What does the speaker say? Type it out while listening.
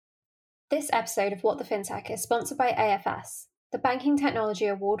This episode of What the FinTech is sponsored by AFS, the Banking Technology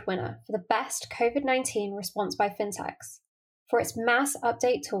Award winner for the best COVID-19 response by fintechs, for its mass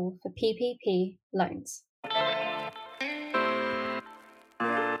update tool for PPP loans.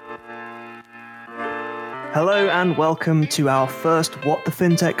 Hello and welcome to our first What the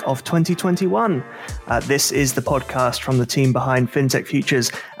FinTech of 2021. This is the podcast from the team behind FinTech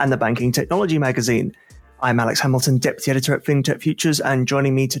Futures and the Banking Technology magazine. I'm Alex Hamilton, Deputy Editor at FinTech Futures, and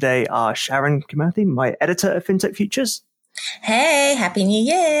joining me today are Sharon Kimathi, my editor at FinTech Futures. Hey, Happy New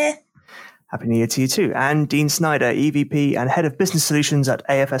Year. Happy New Year to you too. And Dean Snyder, EVP and Head of Business Solutions at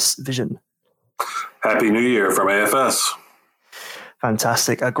AFS Vision. Happy New Year from AFS.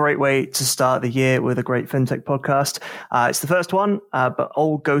 Fantastic. A great way to start the year with a great FinTech podcast. It's the first one, but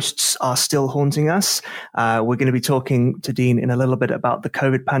old ghosts are still haunting us. We're going to be talking to Dean in a little bit about the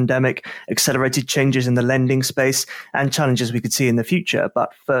COVID pandemic, accelerated changes in the lending space, and challenges we could see in the future.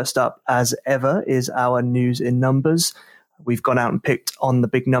 But first up, as ever, is our news in numbers. We've gone out and picked on the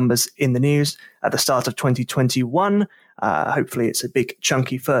big numbers in the news at the start of 2021. Hopefully it's a big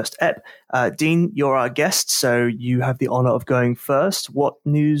chunky first ep. Dean, you're our guest, so you have the honor of going first. What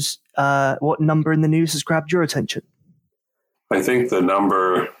number in the news has grabbed your attention? I think the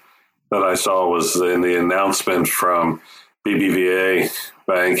number that I saw was in the announcement from BBVA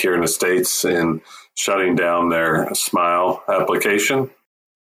Bank here in the States in shutting down their Smile application.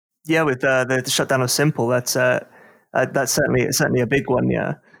 Yeah, with the shutdown of Simple, that's certainly a big one.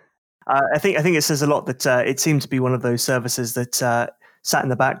 Yeah. I think it says a lot that it seemed to be one of those services that sat in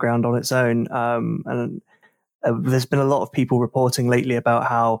the background on its own. And there's been a lot of people reporting lately about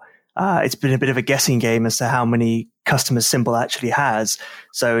how it's been a bit of a guessing game as to how many customers Simple actually has.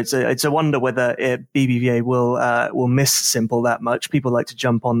 So it's a wonder whether BBVA will miss Simple that much. People like to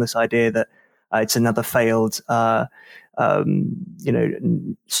jump on this idea that it's another failed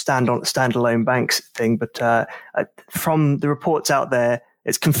standalone banks thing. But from the reports out there,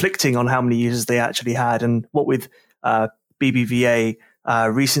 it's conflicting on how many users they actually had. And what with BBVA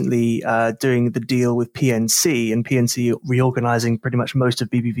recently doing the deal with PNC and PNC reorganizing pretty much most of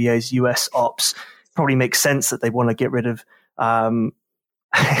BBVA's US ops, probably makes sense that they want to get rid of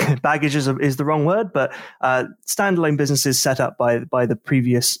baggage is the wrong word, but standalone businesses set up by the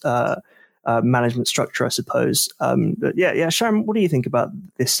previous management structure, I suppose. But yeah, Sharon, what do you think about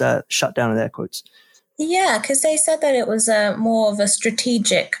this shutdown in air quotes? Yeah, because they said that it was more of a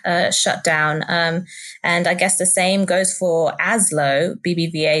strategic shutdown. And I guess the same goes for ASLO,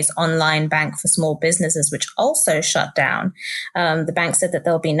 BBVA's online bank for small businesses, which also shut down. The bank said that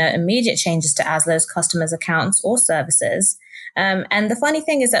there'll be no immediate changes to ASLO's customers' accounts or services. And the funny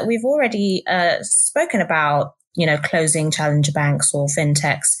thing is that we've already spoken about, closing challenger banks or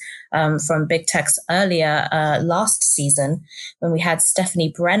fintechs from big techs earlier last season when we had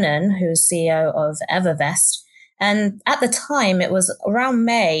Stephanie Brennan, who's CEO of Evervest. And at the time, it was around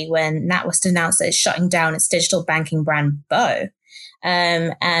May when NatWest announced that it's shutting down its digital banking brand Bo.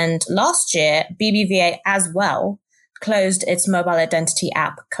 And last year, BBVA as well closed its mobile identity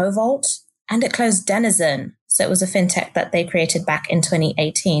app Covault, and it closed Denizen. So it was a fintech that they created back in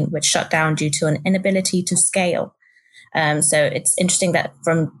 2018, which shut down due to an inability to scale. So it's interesting that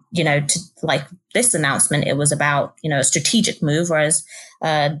from, to like this announcement, it was about, a strategic move, whereas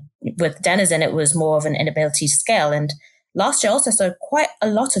with Denizen, it was more of an inability to scale. And last year also saw quite a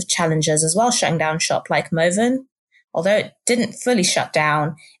lot of challengers as well shutting down shop, like Movin. Although it didn't fully shut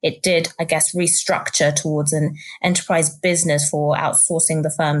down, it did, I guess, restructure towards an enterprise business for outsourcing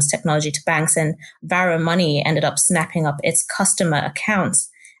the firm's technology to banks. And Varo Money ended up snapping up its customer accounts.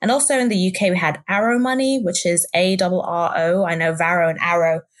 And also in the UK, we had Arrow Money, which is ARRO. I know Varo and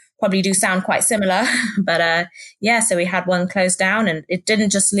Arrow probably do sound quite similar. But so we had one closed down, and it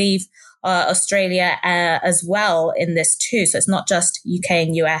didn't just leave Australia as well in this too. So it's not just UK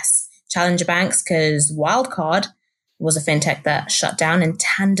and US challenger banks, because Wildcard was a fintech that shut down, and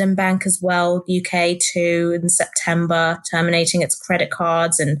Tandem Bank as well, UK too, in September, terminating its credit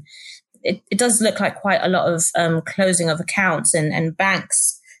cards. And it does look like quite a lot of closing of accounts and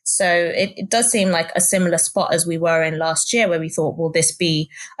banks. So it does seem like a similar spot as we were in last year, where we thought, will this be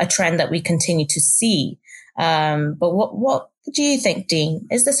a trend that we continue to see? But what do you think, Dean?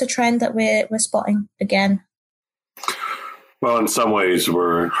 Is this a trend that we're spotting again? Well, in some ways,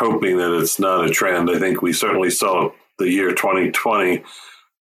 we're hoping that it's not a trend. I think we certainly saw the year 2020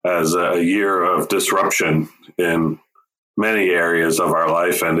 as a year of disruption in many areas of our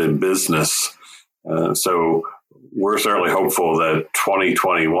life and in business. So we're certainly hopeful that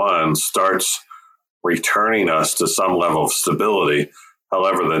 2021 starts returning us to some level of stability.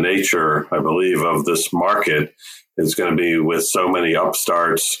 However, the nature, I believe, of this market is going to be with so many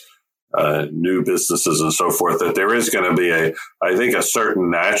upstarts new businesses and so forth, that there is going to be I think a certain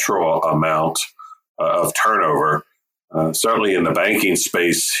natural amount of turnover. Certainly in the banking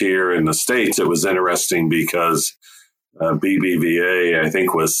space here in the States, it was interesting because BBVA, I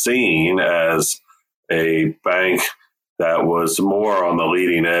think, was seen as a bank that was more on the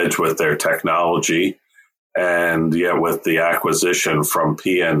leading edge with their technology. And yet with the acquisition from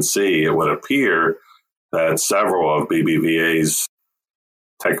PNC, it would appear that several of BBVA's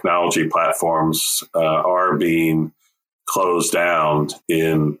technology platforms are being closed down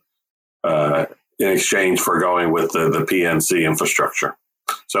in exchange for going with the PNC infrastructure.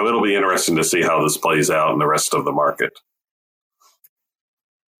 So it'll be interesting to see how this plays out in the rest of the market.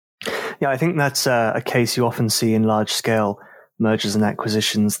 Yeah, I think that's a case you often see in large-scale mergers and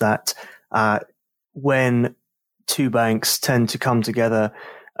acquisitions, that when two banks tend to come together,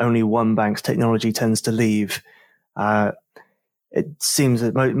 only one bank's technology tends to leave. It seems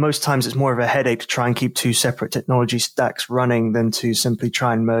that most times it's more of a headache to try and keep two separate technology stacks running than to simply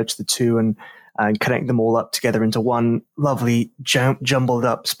try and merge the two and connect them all up together into one lovely jumbled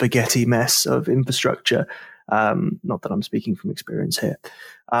up spaghetti mess of infrastructure. Not that I'm speaking from experience here.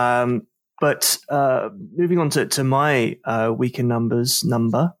 But moving on to my weekend numbers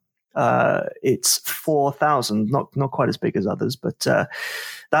number, it's 4,000, not quite as big as others, but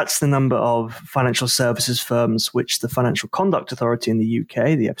that's the number of financial services firms which the Financial Conduct Authority in the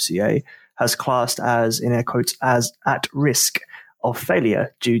UK, the FCA, has classed as, in air quotes, as at risk of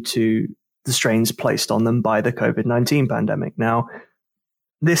failure due to the strains placed on them by the COVID-19 pandemic. Now,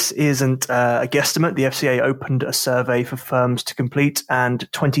 this isn't a guesstimate. The FCA opened a survey for firms to complete,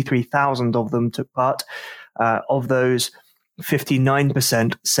 and 23,000 of them took part. Of those,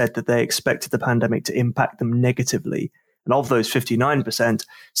 59% said that they expected the pandemic to impact them negatively. And of those 59%,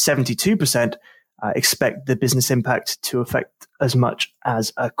 72% expect the business impact to affect as much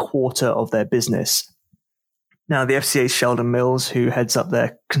as a quarter of their business. Now, the FCA's Sheldon Mills, who heads up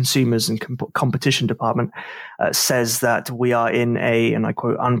their consumers and competition department, says that we are in a, and I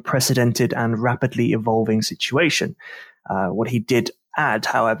quote, unprecedented and rapidly evolving situation. What he did add,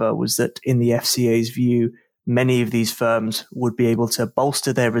 however, was that in the FCA's view, many of these firms would be able to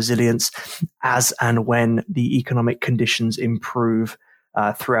bolster their resilience as and when the economic conditions improve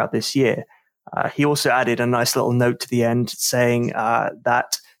throughout this year. He also added a nice little note to the end saying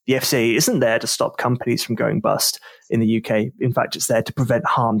that the FCA isn't there to stop companies from going bust in the UK. In fact, it's there to prevent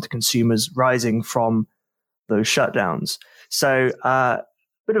harm to consumers rising from those shutdowns. So a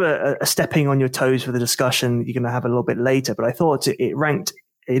bit of a stepping on your toes for the discussion you're going to have a little bit later, but I thought it ranked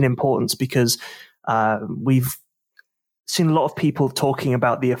in importance because we've seen a lot of people talking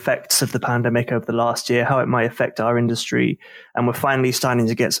about the effects of the pandemic over the last year, how it might affect our industry. And we're finally starting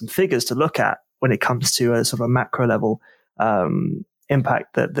to get some figures to look at when it comes to a sort of a macro level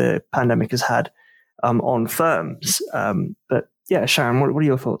impact that the pandemic has had on firms. But yeah, Sharon, what are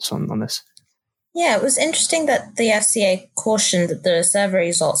your thoughts on this? Yeah, it was interesting that the FCA cautioned that the survey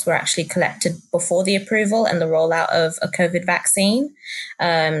results were actually collected before the approval and the rollout of a COVID vaccine,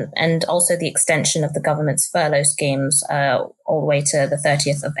 and also the extension of the government's furlough schemes all the way to the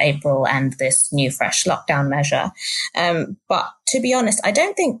 30th of April and this new fresh lockdown measure. But to be honest, I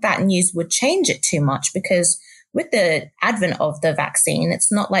don't think that news would change it too much because with the advent of the vaccine,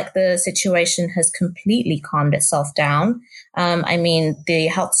 it's not like the situation has completely calmed itself down. I mean, the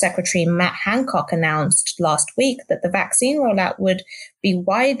Health Secretary, Matt Hancock, announced last week that the vaccine rollout would be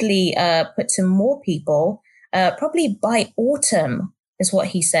widely put to more people, probably by autumn, is what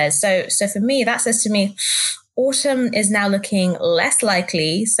he says. So for me, that says to me, autumn is now looking less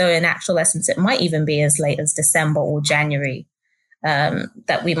likely. So in actual essence, it might even be as late as December or January.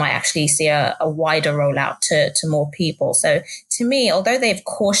 That we might actually see a wider rollout to more people. So to me, although they've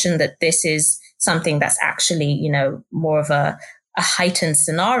cautioned that this is something that's actually, more of a heightened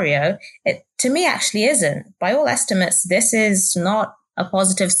scenario, it to me actually isn't. By all estimates, this is not a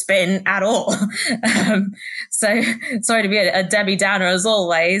positive spin at all. So sorry to be a Debbie Downer as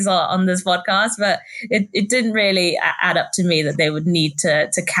always on this podcast, but it didn't really add up to me that they would need to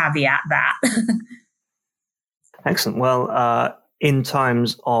caveat that. Excellent. Well, in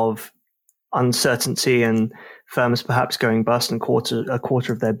times of uncertainty and firms perhaps going bust and a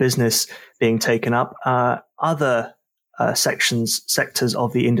quarter of their business being taken up, other sectors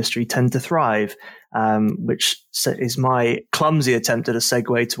of the industry tend to thrive, which is my clumsy attempt at a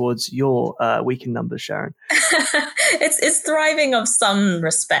segue towards your weekend numbers, Sharon. It's thriving of some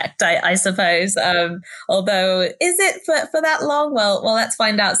respect, I suppose. Although, is it for that long? Well, let's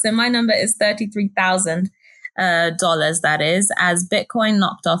find out. So my number is $33,000. That is, as Bitcoin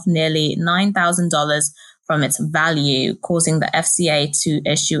knocked off nearly $9,000 from its value, causing the FCA to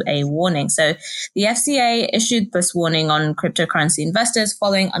issue a warning. So the FCA issued this warning on cryptocurrency investors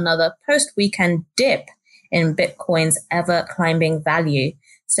following another post-weekend dip in Bitcoin's ever-climbing value.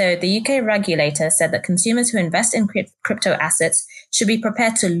 So the UK regulator said that consumers who invest in crypto assets should be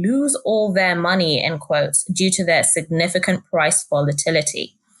prepared to lose all their money, in quotes, due to their significant price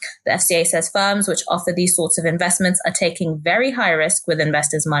volatility. The FCA says firms which offer these sorts of investments are taking very high risk with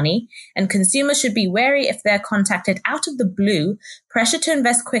investors' money, and consumers should be wary if they're contacted out of the blue, pressured to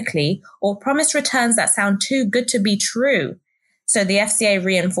invest quickly, or promised returns that sound too good to be true. So the FCA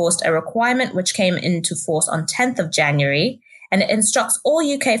reinforced a requirement which came into force on 10th of January, and it instructs all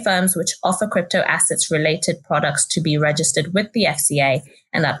UK firms which offer crypto assets related products to be registered with the FCA,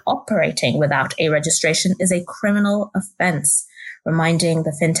 and that operating without a registration is a criminal offence, reminding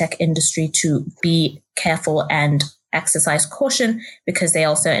the fintech industry to be careful and exercise caution, because they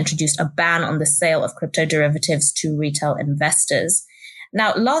also introduced a ban on the sale of crypto derivatives to retail investors.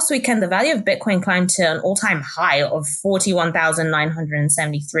 Now, last weekend, the value of Bitcoin climbed to an all-time high of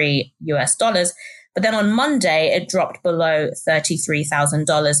 $41,973 US. But then on Monday, it dropped below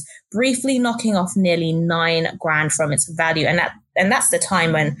 $33,000, briefly knocking off nearly $9,000 from its value. And that's the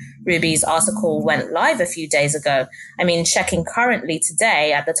time when Ruby's article went live a few days ago. I mean, checking currently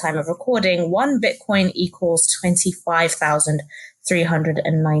today at the time of recording, one Bitcoin equals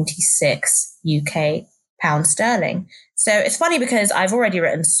 25,396 UK pound sterling. So it's funny because I've already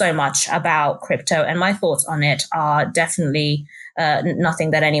written so much about crypto, and my thoughts on it are definitely nothing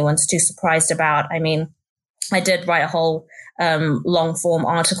that anyone's too surprised about. I mean, I did write a whole long form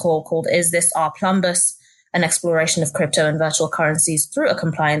article called "Is This Our Plumbus?" An exploration of crypto and virtual currencies through a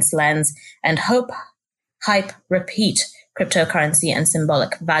compliance lens, and Hope, Hype, Repeat, Cryptocurrency and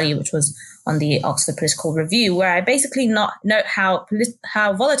Symbolic Value, which was on the Oxford Political Review, where I basically note how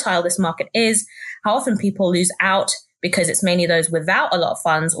volatile this market is, how often people lose out because it's mainly those without a lot of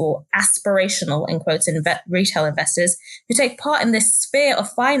funds or aspirational, in quotes, retail investors who take part in this sphere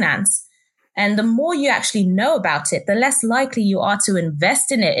of finance. And the more you actually know about it, the less likely you are to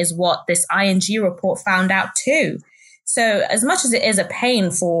invest in it, is what this ING report found out too. So as much as it is a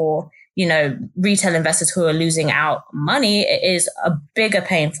pain for, retail investors who are losing out money, it is a bigger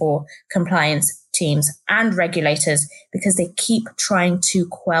pain for compliance teams and regulators, because they keep trying to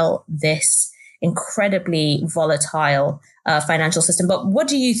quell this incredibly volatile financial system. But what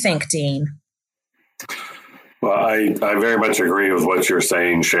do you think, Dean? Well, I very much agree with what you're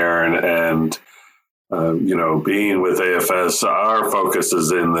saying, Sharon. And, being with AFS, our focus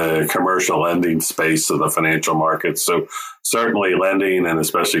is in the commercial lending space of the financial markets. So certainly lending, and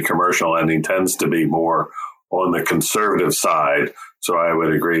especially commercial lending, tends to be more on the conservative side. So I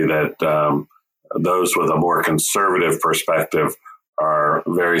would agree that those with a more conservative perspective are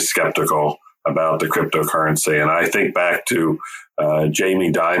very skeptical about the cryptocurrency. And I think back to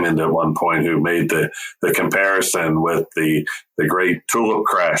Jamie Dimon at one point, who made the comparison with the great tulip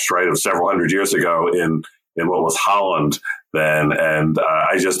crash, right, of several hundred years ago in what was Holland then. And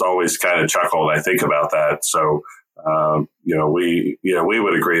I just always kind of chuckle when I think about that. So, we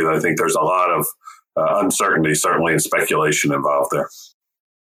would agree that I think there's a lot of uncertainty, certainly, and speculation involved there.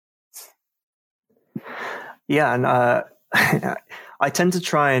 Yeah. And I tend to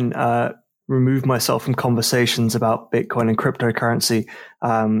try and remove myself from conversations about Bitcoin and cryptocurrency,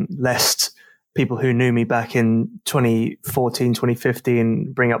 lest people who knew me back in 2014,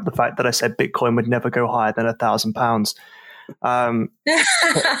 2015 bring up the fact that I said Bitcoin would never go higher than £1,000.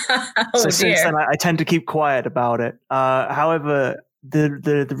 So since then, I tend to keep quiet about it. However,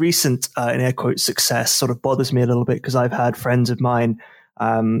 the recent, in air quotes, success sort of bothers me a little bit, because I've had friends of mine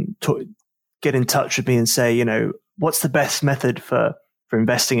get in touch with me and say, what's the best method for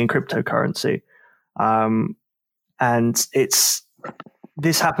investing in cryptocurrency? And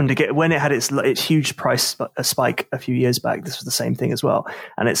this happened again when it had its huge price spike a few years back. This was the same thing as well.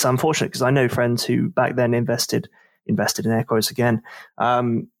 And it's unfortunate, because I know friends who back then invested in air quotes again,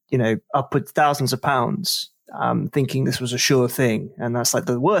 upwards thousands of pounds, thinking this was a sure thing. And that's like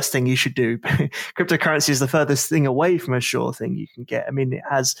the worst thing you should do. Cryptocurrency is the furthest thing away from a sure thing you can get. I mean, it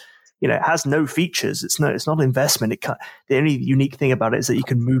has no features. It's not investment. The only unique thing about it is that you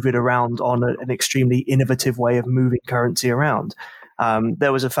can move it around on an extremely innovative way of moving currency around.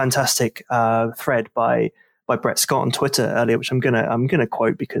 There was a fantastic thread by Brett Scott on Twitter earlier, which I'm gonna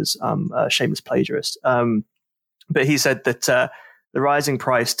quote because I'm a shameless plagiarist. But he said that the rising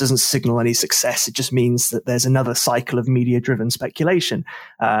price doesn't signal any success. It just means that there's another cycle of media-driven speculation.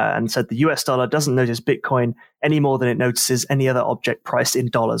 And said the US dollar doesn't notice Bitcoin any more than it notices any other object priced in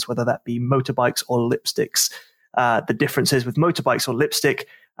dollars, whether that be motorbikes or lipsticks. The difference is with motorbikes or lipstick,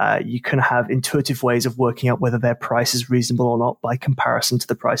 you can have intuitive ways of working out whether their price is reasonable or not by comparison to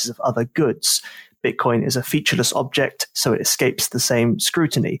the prices of other goods. Bitcoin is a featureless object, so it escapes the same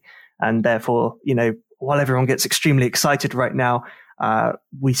scrutiny. And therefore, while everyone gets extremely excited right now,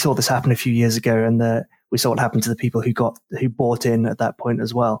 we saw this happen a few years ago, and we saw what happened to the people who bought in at that point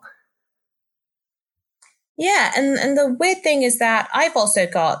as well. Yeah, and the weird thing is that I've also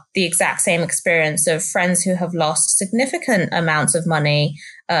got the exact same experience of friends who have lost significant amounts of money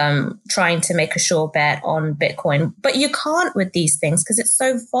trying to make a sure bet on Bitcoin. But you can't with these things because it's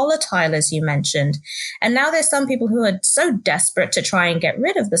so volatile, as you mentioned. And now there's some people who are so desperate to try and get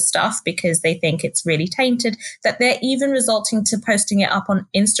rid of the stuff because they think it's really tainted that they're even resorting to posting it up on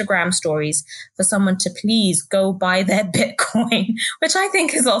Instagram stories for someone to please go buy their Bitcoin, which I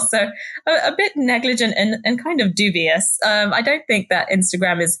think is also a bit negligent and kind of dubious. I don't think that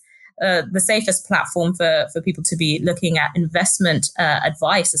Instagram is the safest platform for people to be looking at investment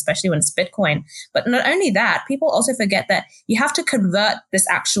advice, especially when it's Bitcoin. But not only that, people also forget that you have to convert this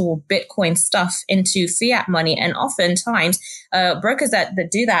actual Bitcoin stuff into fiat money. And oftentimes, brokers that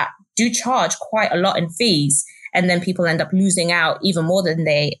do that do charge quite a lot in fees. And then people end up losing out even more than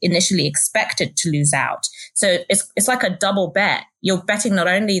they initially expected to lose out. So it's like a double bet. You're betting not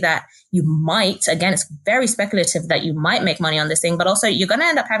only that you might, again, it's very speculative that you might make money on this thing, but also you're going to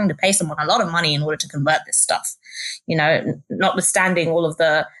end up having to pay someone a lot of money in order to convert this stuff. Notwithstanding all of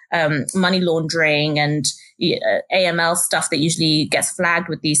the money laundering and AML stuff that usually gets flagged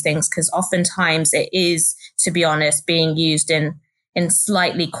with these things, because oftentimes it is, to be honest, being used in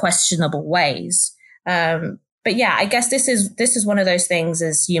slightly questionable ways. But yeah, I guess this is one of those things,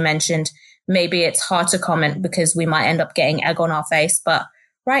 as you mentioned. Maybe it's hard to comment because we might end up getting egg on our face. But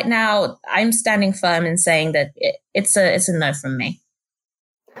right now, I'm standing firm in saying that it's a no from me.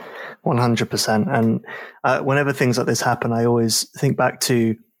 100%. And whenever things like this happen, I always think back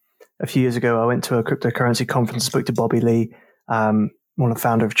to a few years ago. I went to a cryptocurrency conference, spoke to Bobby Lee, one of the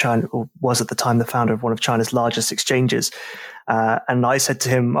founder of China, or was at the time the founder of one of China's largest exchanges. And I said to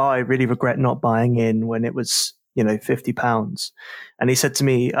him, I really regret not buying in when it was, £50. And he said to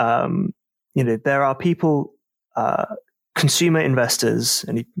me, there are people, consumer investors,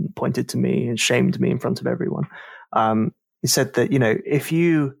 and he pointed to me and shamed me in front of everyone. He said that, if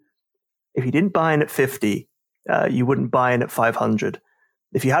you didn't buy in at 50, you wouldn't buy in at 500.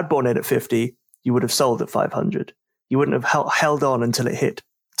 If you had bought in at 50, you would have sold at 500. You wouldn't have held on until it hit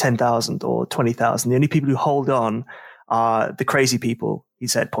 10,000 or 20,000. The only people who hold on are the crazy people, he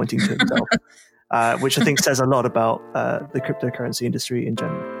said, pointing to himself, which I think says a lot about the cryptocurrency industry in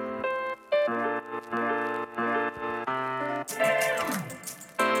general.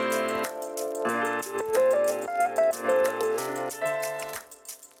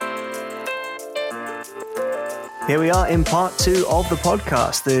 Here we are in part 2 of the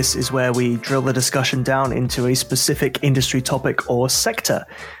podcast. This is where we drill the discussion down into a specific industry topic or sector.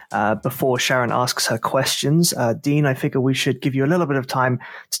 Before Sharon asks her questions, Dean, I figure we should give you a little bit of time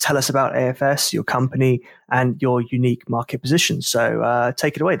to tell us about AFS, your company, and your unique market position. So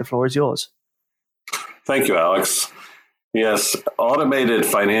take it away. The floor is yours. Thank you, Alex. Yes, Automated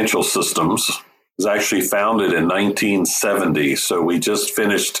Financial Systems was actually founded in 1970. So we just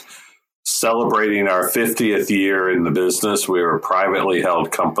finished celebrating our 50th year in the business. We're a privately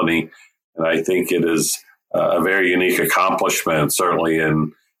held company, and I think it is a very unique accomplishment, certainly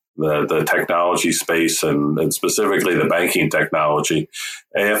in the technology space and specifically the banking technology.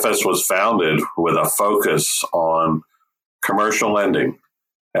 AFS was founded with a focus on commercial lending.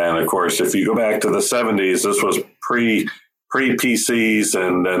 And of course, if you go back to the 70s, this was pre-PCs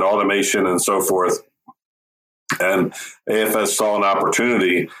and automation and so forth. And AFS saw an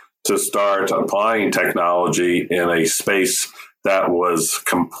opportunity to start applying technology in a space that was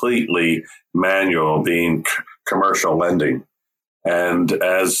completely manual, being commercial lending. And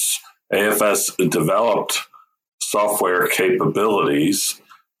as AFS developed software capabilities,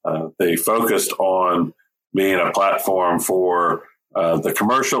 they focused on being a platform for the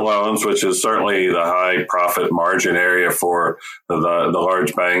commercial loans, which is certainly the high profit margin area for the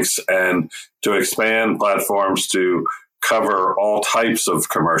large banks, and to expand platforms to cover all types of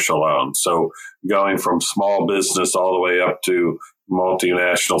commercial loans. So going from small business all the way up to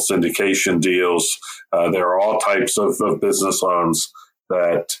multinational syndication deals, there are all types of business loans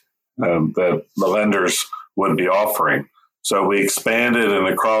that the lenders would be offering. So we expanded and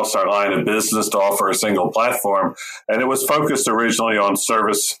across our line of business to offer a single platform, and it was focused originally on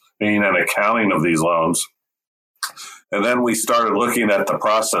servicing and accounting of these loans. And then we started looking at the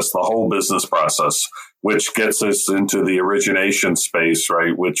process, the whole business process, which gets us into the origination space,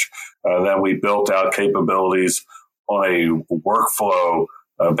 right? Which then we built out capabilities on a workflow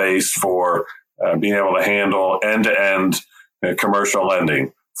base for being able to handle end-to-end commercial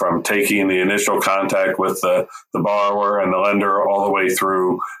lending, from taking the initial contact with the borrower and the lender all the way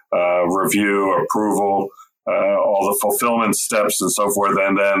through review, approval, all the fulfillment steps and so forth,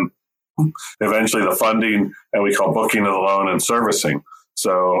 and then eventually the funding, and we call booking of the loan and servicing.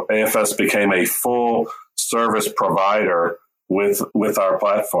 So AFS became a full service provider with our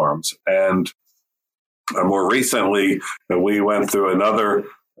platforms. And more recently, we went through another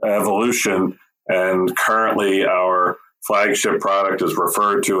evolution, and currently our flagship product is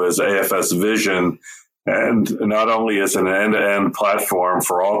referred to as AFS Vision. And not only is it an end-to-end platform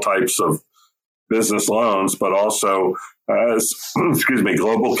for all types of business loans, but also has,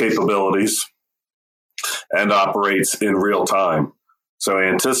 global capabilities and operates in real time. So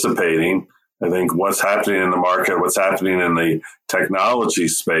anticipating, I think, what's happening in the market, what's happening in the technology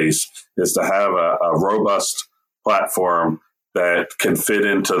space, is to have a robust platform that can fit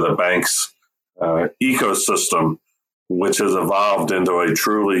into the bank's ecosystem, which has evolved into a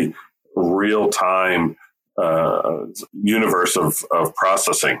truly real-time universe of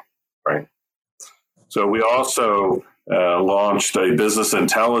processing, right? So we also launched a business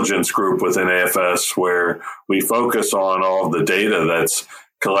intelligence group within AFS where we focus on all of the data that's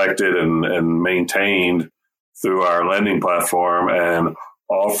collected and maintained through our lending platform, and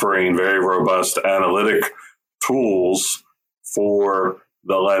offering very robust analytic tools for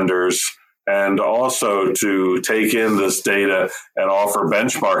the lenders, and also to take in this data and offer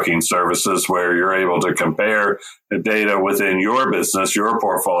benchmarking services where you're able to compare the data within your business, your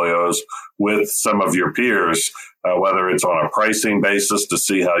portfolios, with some of your peers, whether it's on a pricing basis to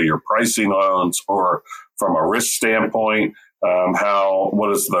see how you're pricing loans, or from a risk standpoint,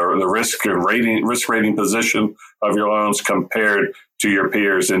 what is the risk rating position of your loans compared to your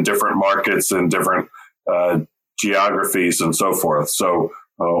peers in different markets and different geographies and so forth. So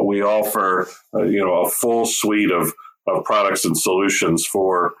we offer, a full suite of products and solutions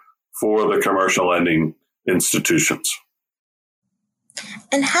for the commercial lending institutions.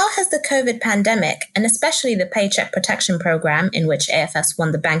 And how has the COVID pandemic, and especially the Paycheck Protection Program, in which AFS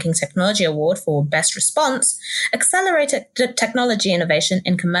won the Banking Technology Award for Best Response, accelerated technology innovation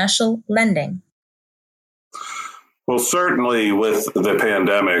in commercial lending? Well, certainly with the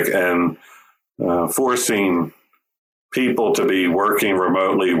pandemic and forcing people to be working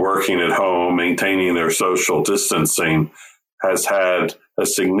remotely, working at home, maintaining their social distancing, has had a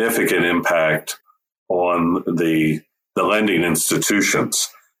significant impact on the lending institutions.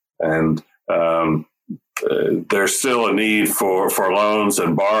 And there's still a need for loans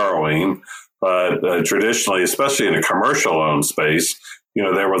and borrowing, but traditionally, especially in a commercial loan space,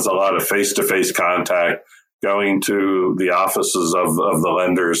 there was a lot of face-to-face contact, going to the offices of the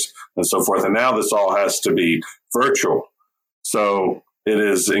lenders and so forth. And now this all has to be virtual. So it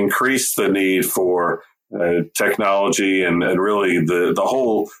has increased the need for technology and really the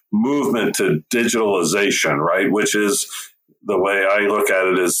whole movement to digitalization, right? Which is, the way I look at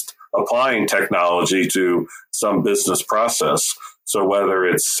it, is applying technology to some business process. So whether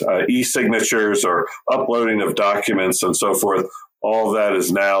it's e-signatures or uploading of documents and so forth, all that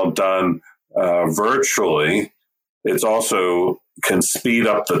is now done virtually. It's also can speed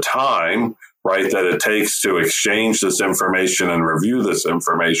up the time, right, that it takes to exchange this information and review this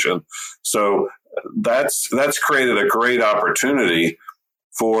information. So that's created a great opportunity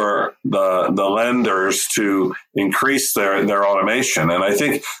for the lenders to increase their automation. And I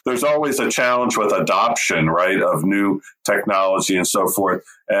think there's always a challenge with adoption, right, of new technology and so forth.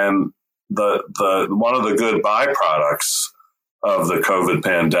 And the one of the good byproducts of the COVID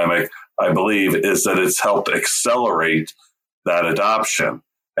pandemic, I believe, is that it's helped accelerate that adoption.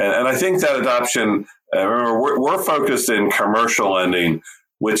 And I think that adoption, remember, we're focused in commercial lending,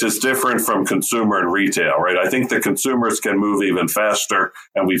 which is different from consumer and retail, right? I think the consumers can move even faster,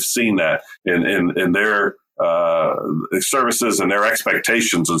 and we've seen that in their services and their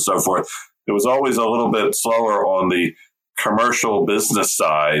expectations and so forth. It was always a little bit slower on the commercial business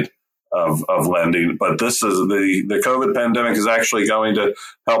side of lending, but this is the COVID pandemic is actually going to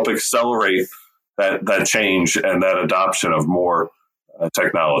help accelerate that change and that adoption of more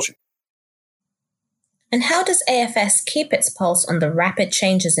technology. And how does AFS keep its pulse on the rapid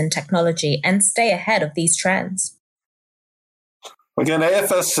changes in technology and stay ahead of these trends? Again,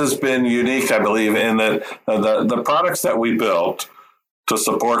 AFS has been unique, I believe, in that the products that we built to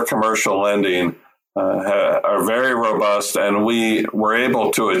support commercial lending are very robust, and we were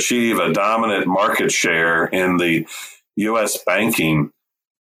able to achieve a dominant market share in the U.S. banking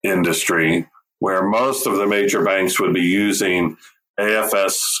industry, where most of the major banks would be using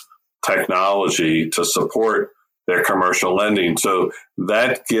AFS technology to support their commercial lending. So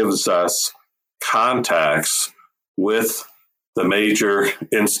that gives us contacts with the major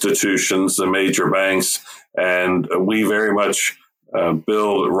institutions, the major banks, and we very much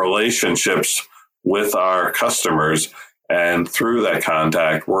build relationships with our customers. And through that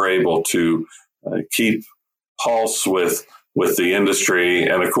contact, we're able to keep pulse with the industry.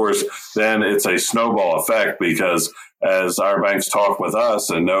 And of course, then it's a snowball effect, because as our banks talk with us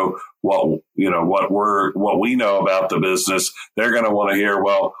and know what we know about the business, they're going to want to hear,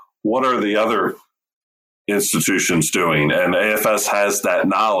 well, what are the other institutions doing? And AFS has that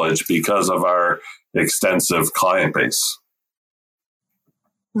knowledge because of our extensive client base.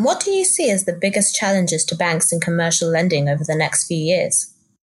 What do you see as the biggest challenges to banks in commercial lending over the next few years?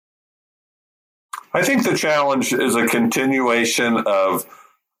 I think the challenge is a continuation of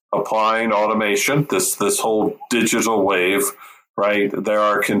applying automation, this whole digital wave, right? There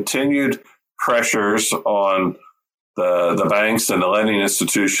are continued pressures on the banks and the lending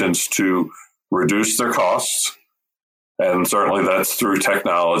institutions to reduce their costs. And certainly that's through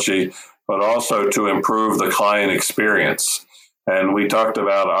technology, but also to improve the client experience. And we talked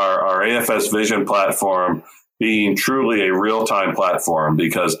about our AFS Vision platform being truly a real-time platform,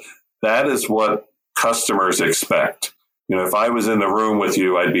 because that is what customers expect. If I was in the room with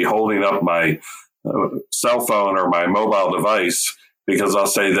you, I'd be holding up my cell phone or my mobile device, because I'll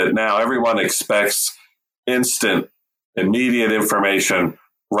say that now everyone expects instant, immediate information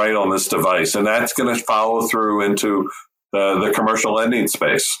right on this device. And that's going to follow through into the commercial lending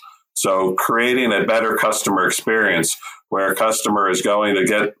space. So creating a better customer experience where a customer is going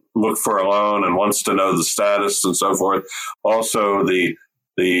to look for a loan and wants to know the status and so forth. Also, the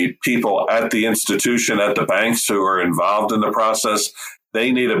people at the institution, at the banks who are involved in the process,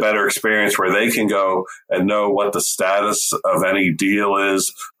 they need a better experience where they can go and know what the status of any deal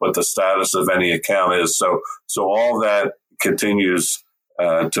is, what the status of any account is. So all that continues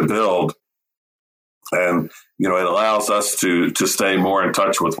to build. And, it allows us to stay more in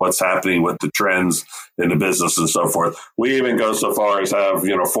touch with what's happening with the trends in the business and so forth. We even go so far as have,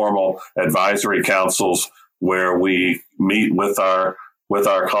 formal advisory councils where we meet with our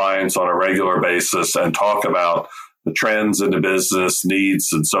clients on a regular basis and talk about the trends in the business,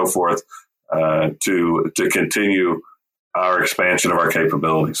 needs, and so forth, to continue our expansion of our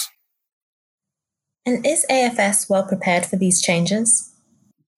capabilities. And is AFS well prepared for these changes?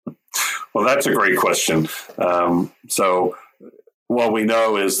 Well, that's a great question. So what we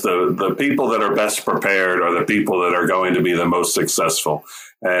know is the people that are best prepared are the people that are going to be the most successful.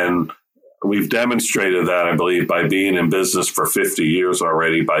 And we've demonstrated that, I believe, by being in business for 50 years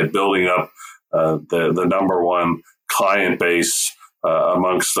already, by building up the number one client base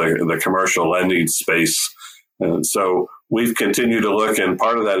amongst the commercial lending space. And so we've continued to look, and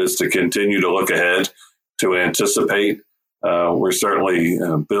part of that is to continue to look ahead, to anticipate. We're certainly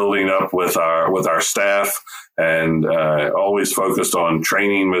building up with our staff, and always focused on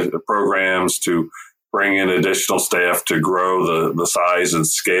training programs to bring in additional staff to grow the size and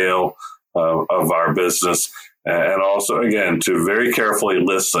scale of our business, and also, again, to very carefully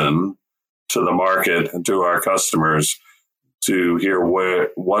listen to the market and to our customers to hear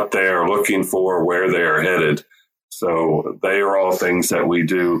what they are looking for, where they are headed. So they are all things that we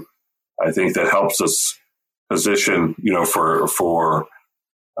do, I think, that helps us position, for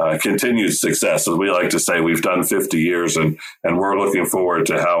continued success. As we like to say, we've done 50 years and we're looking forward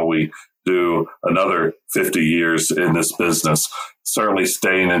to how we do another 50 years in this business. Certainly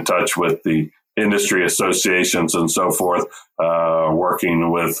staying in touch with the industry associations and so forth,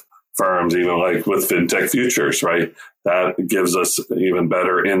 working with firms, even like with FinTech Futures, right? That gives us even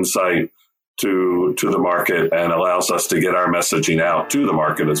better insight to the market and allows us to get our messaging out to the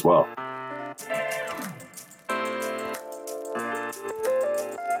market as well.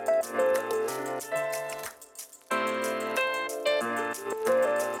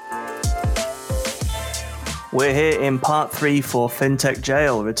 We're here in part 3 for FinTech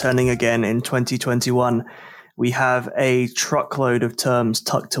Jail, returning again in 2021. We have a truckload of terms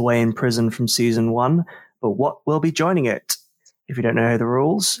tucked away in prison from season 1, but what will be joining it? If you don't know the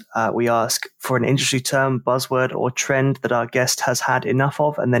rules, we ask for an industry term, buzzword, or trend that our guest has had enough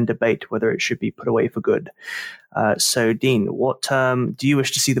of, and then debate whether it should be put away for good. So, Dean, what term do you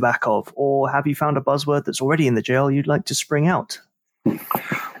wish to see the back of? Or have you found a buzzword that's already in the jail you'd like to spring out?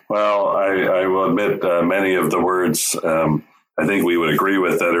 Well, I will admit many of the words I think we would agree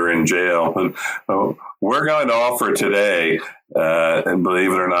with that are in jail. But we're going to offer today, and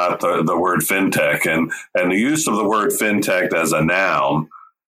believe it or not, the word fintech and the use of the word fintech as a noun,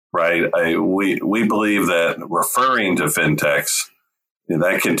 right? We believe that referring to fintechs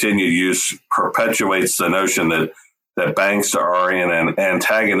that continued use perpetuates the notion that banks are in an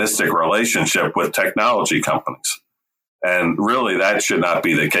antagonistic relationship with technology companies. And really, that should not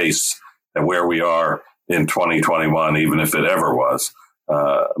be the case at where we are in 2021, even if it ever was.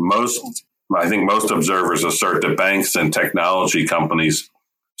 I think most observers assert that banks and technology companies,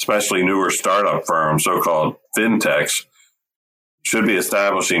 especially newer startup firms, so-called fintechs, should be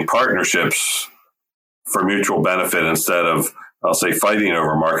establishing partnerships for mutual benefit instead of, I'll say, fighting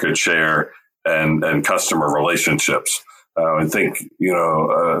over market share and customer relationships. I think,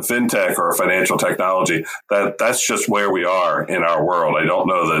 fintech or financial technology, that's just where we are in our world. I don't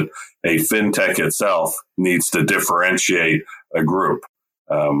know that a fintech itself needs to differentiate a group.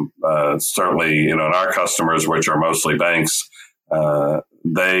 Certainly, in our customers, which are mostly banks,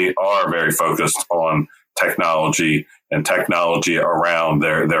 they are very focused on technology and technology around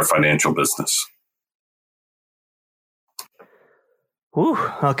their financial business. Ooh,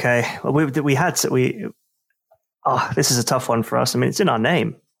 okay. Well, this is a tough one for us. I mean, it's in our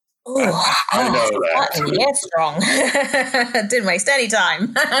name. Oh, I know that. Yeah, strong. Didn't waste any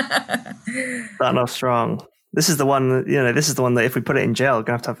time. Starting off strong. This is the one that if we put it in jail, we're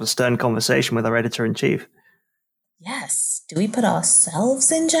going to have a stern conversation with our editor-in-chief. Yes. Do we put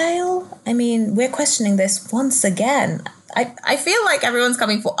ourselves in jail? I mean, we're questioning this once again. I feel like everyone's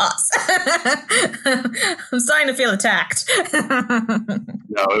coming for us. I'm starting to feel attacked.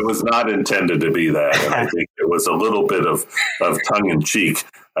 No, it was not intended to be that. And I think it was a little bit of tongue-in-cheek,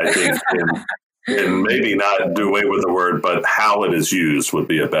 I think, in maybe not do away with the word, but how it is used would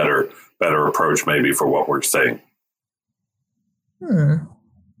be a better approach maybe for what we're saying.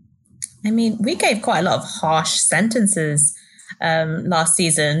 I mean, we gave quite a lot of harsh sentences last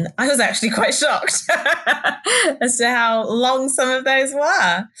season. I was actually quite shocked as to how long some of those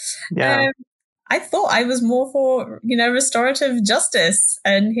were. Yeah. I thought I was more for, restorative justice,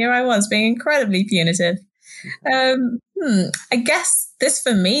 and here I was being incredibly punitive. I guess this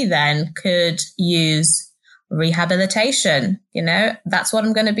for me then could use rehabilitation. That's what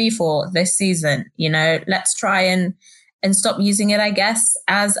I'm going to be for this season. Let's try and stop using it, I guess,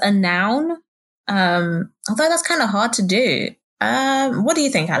 as a noun. Although that's kind of hard to do. What do you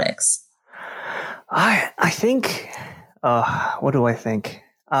think, Alex? I think, what do I think?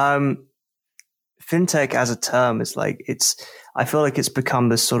 Fintech as a term is I feel like it's become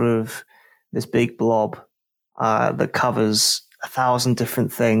this big blob that covers 1,000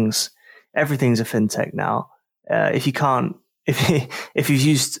 different things. Everything's a fintech now. If you've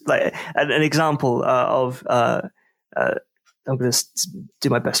used an example of, I'm going to do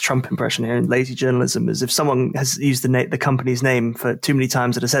my best Trump impression here in lazy journalism, is if someone has used the company's name for too many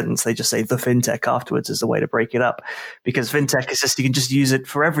times in a sentence, they just say the fintech afterwards as a way to break it up. Because fintech is just, you can just use it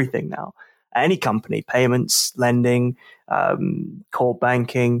for everything now. Any company, payments, lending, core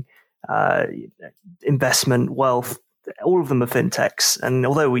banking, investment, wealth, all of them are fintechs. And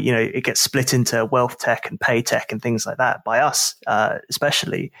although it gets split into wealth tech and pay tech and things like that by us,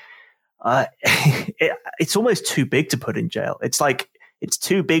 especially, it's almost too big to put in jail. It's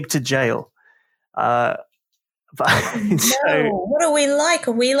too big to jail. What are we like?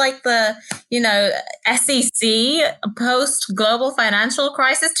 Are we like the, SEC post global financial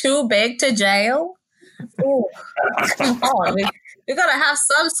crisis, too big to jail? Ooh, come on. We've got to have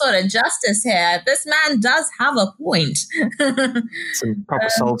some sort of justice here. This man does have a point. Some proper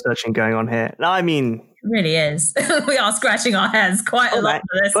soul searching going on here. No, I mean, it really is. We are scratching our heads quite a lot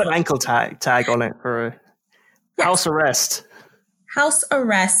for this. Put an ankle tag on it for house arrest. House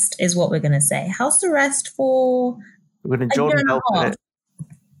arrest is what we're going to say. House arrest for we're going to Jordan Belfort it.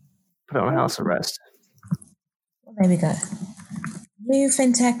 Put it on house arrest. Well, there we go. You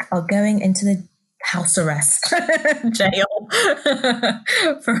fintech are going into the house arrest jail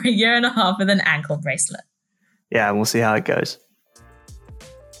for 1.5 years with an ankle bracelet. Yeah, and we'll see how it goes.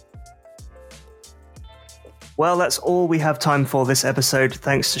 Well, that's all we have time for this episode.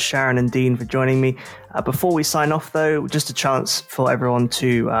 Thanks to Sharon and Dean for joining me. Before we sign off, though, just a chance for everyone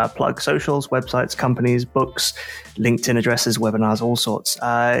to plug socials, websites, companies, books, LinkedIn addresses, webinars, all sorts.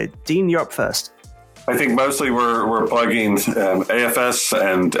 Dean, you're up first. I think mostly we're plugging AFS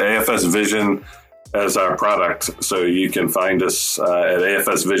and AFS Vision as our product. So you can find us at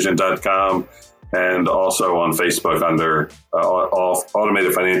afsvision.com and also on Facebook under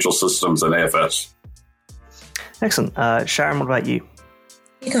Automated Financial Systems and AFS. Excellent. Sharon, what about you?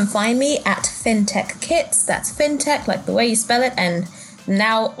 You can find me at FinTech Kits. That's FinTech, like the way you spell it, and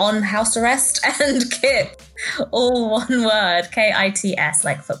now on house arrest, and Kit, all one word, KITS,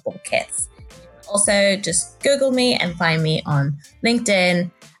 like football kits. Also, just Google me and find me on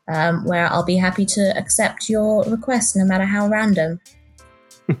LinkedIn, where I'll be happy to accept your request, no matter how random.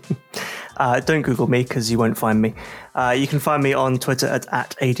 Don't Google me because you won't find me. You can find me on Twitter at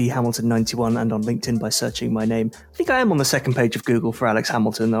 @ADHamilton91 and on LinkedIn by searching my name. I think I am on the second page of Google for Alex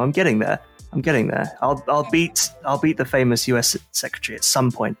Hamilton, though. I'm getting there. I'll beat the famous US secretary at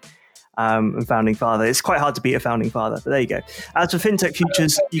some point. And founding father. It's quite hard to beat a founding father, but there you go. As for FinTech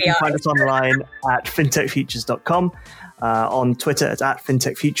Futures, you can find us online at fintechfutures.com, on Twitter at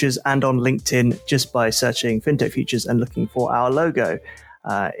 @FinTechFutures, and on LinkedIn just by searching FinTech Futures and looking for our logo.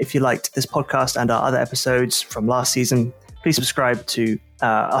 If you liked this podcast and our other episodes from last season, please subscribe to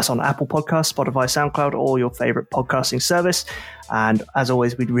us on Apple Podcasts, Spotify, SoundCloud, or your favorite podcasting service. And as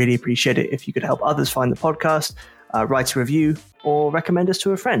always, we'd really appreciate it if you could help others find the podcast, write a review, or recommend us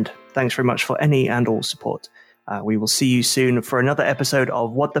to a friend. Thanks very much for any and all support. We will see you soon for another episode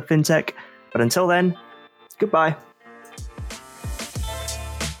of What the FinTech. But until then, goodbye.